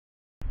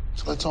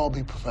So let's all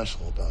be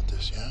professional about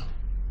this, yeah?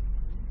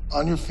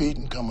 On your feet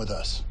and come with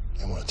us.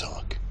 I want to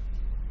talk.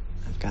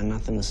 I've got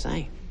nothing to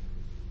say.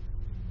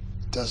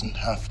 It doesn't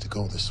have to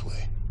go this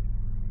way.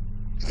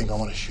 You think I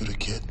want to shoot a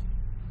kid?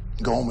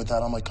 Go home with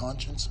that on my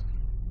conscience?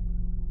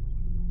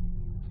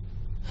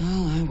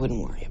 Oh, I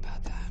wouldn't worry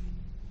about that.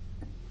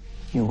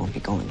 You won't be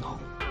going home.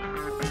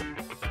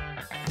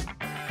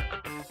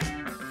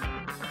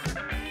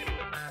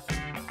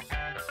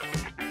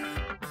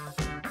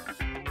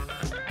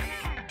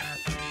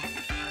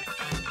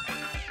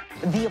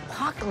 The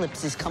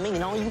apocalypse is coming,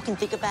 and all you can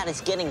think about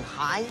is getting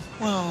high?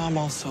 Well, I'm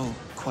also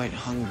quite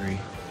hungry.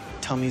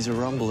 Tummies are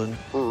rumbling.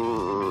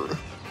 You're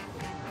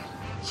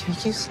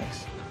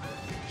useless.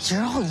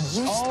 You're all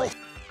useless.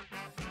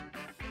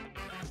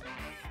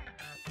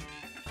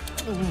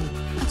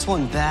 That's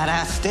one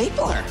badass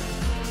stapler.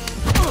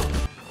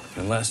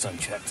 And last I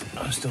checked,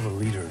 I'm still the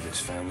leader of this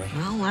family.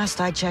 Well, last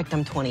I checked,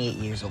 I'm 28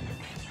 years old.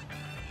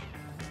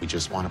 We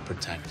just want to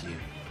protect you.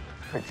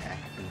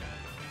 Protect me?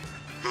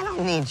 I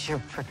don't need your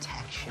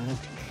protection.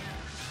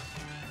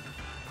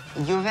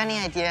 You have any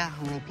idea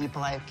how many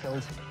people I have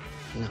killed?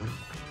 No.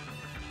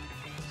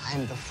 I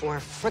am the 4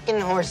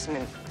 frickin'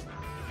 horsemen.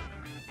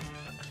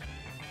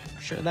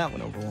 Sure, that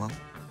went over well.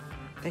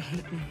 They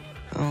hate me.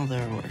 Oh,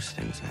 there are worse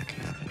things that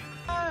can happen.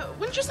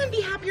 Wouldn't your son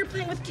be happier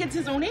playing with kids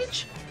his own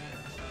age?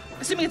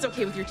 Assuming it's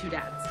okay with your 2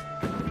 dads.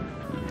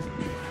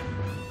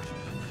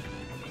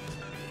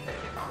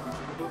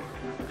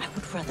 I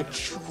would rather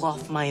chew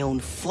off my own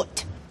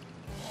foot.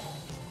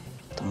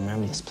 Don't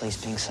remember this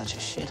place being such a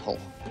shithole.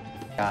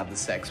 God, the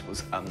sex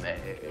was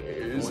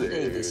amazing. What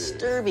a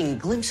disturbing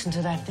glimpse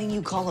into that thing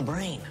you call a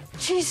brain.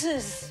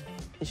 Jesus!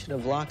 You should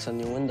have locks on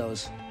your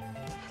windows.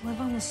 I live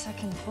on the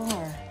 2nd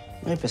floor.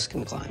 Rapists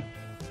can climb.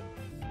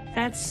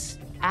 That's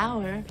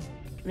our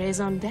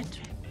raison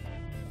d'etre.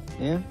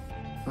 Yeah?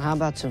 Well, how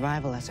about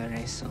survival as a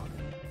raison?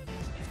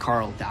 If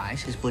Carl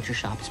dies, his butcher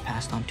shop is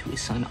passed on to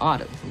his son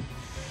Otto, who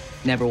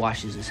never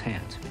washes his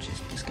hands, which is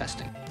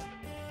disgusting.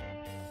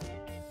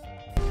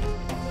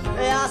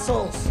 Hey,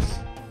 assholes!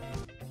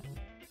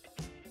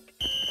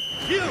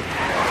 You! Get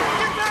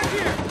back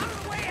here! Out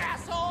of the way,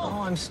 asshole!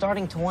 Oh, I'm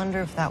starting to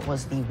wonder if that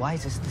was the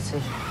wisest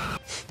decision.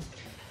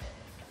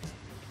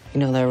 You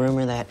know that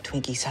rumor that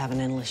Twinkies have an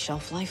endless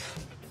shelf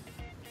life?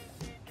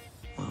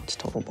 Well, it's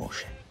total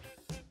bullshit.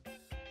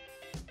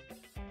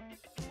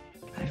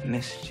 I've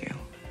missed you,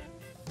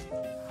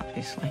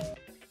 obviously.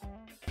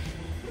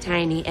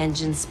 Tiny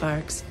engine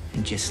sparks.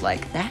 And just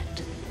like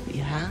that,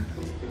 yeah?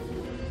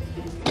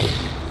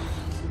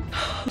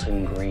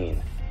 In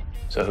green.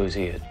 So who's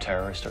he, a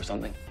terrorist or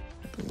something?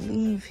 I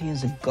believe he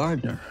is a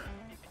gardener.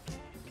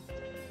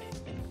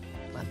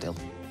 Not ill.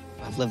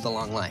 I've lived a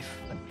long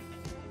life, but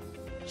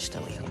you're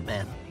still a young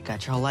man. You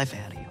got your whole life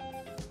ahead of you.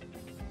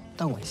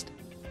 Don't waste it.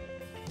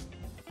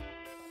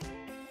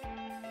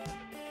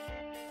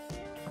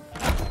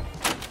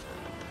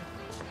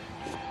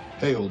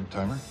 Hey,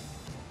 old-timer.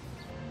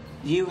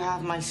 Do you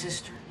have my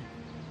sister?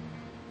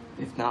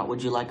 If not,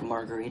 would you like a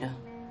margarita?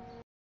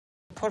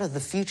 Part of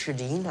the future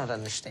do you not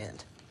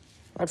understand?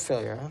 Heart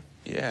failure, huh?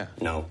 Yeah.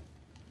 No.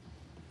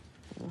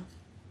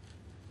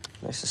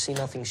 Nice to see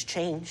nothing's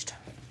changed.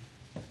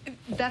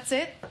 That's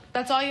it?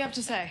 That's all you have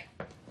to say?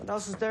 What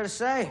else is there to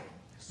say?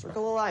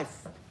 Circle of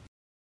life.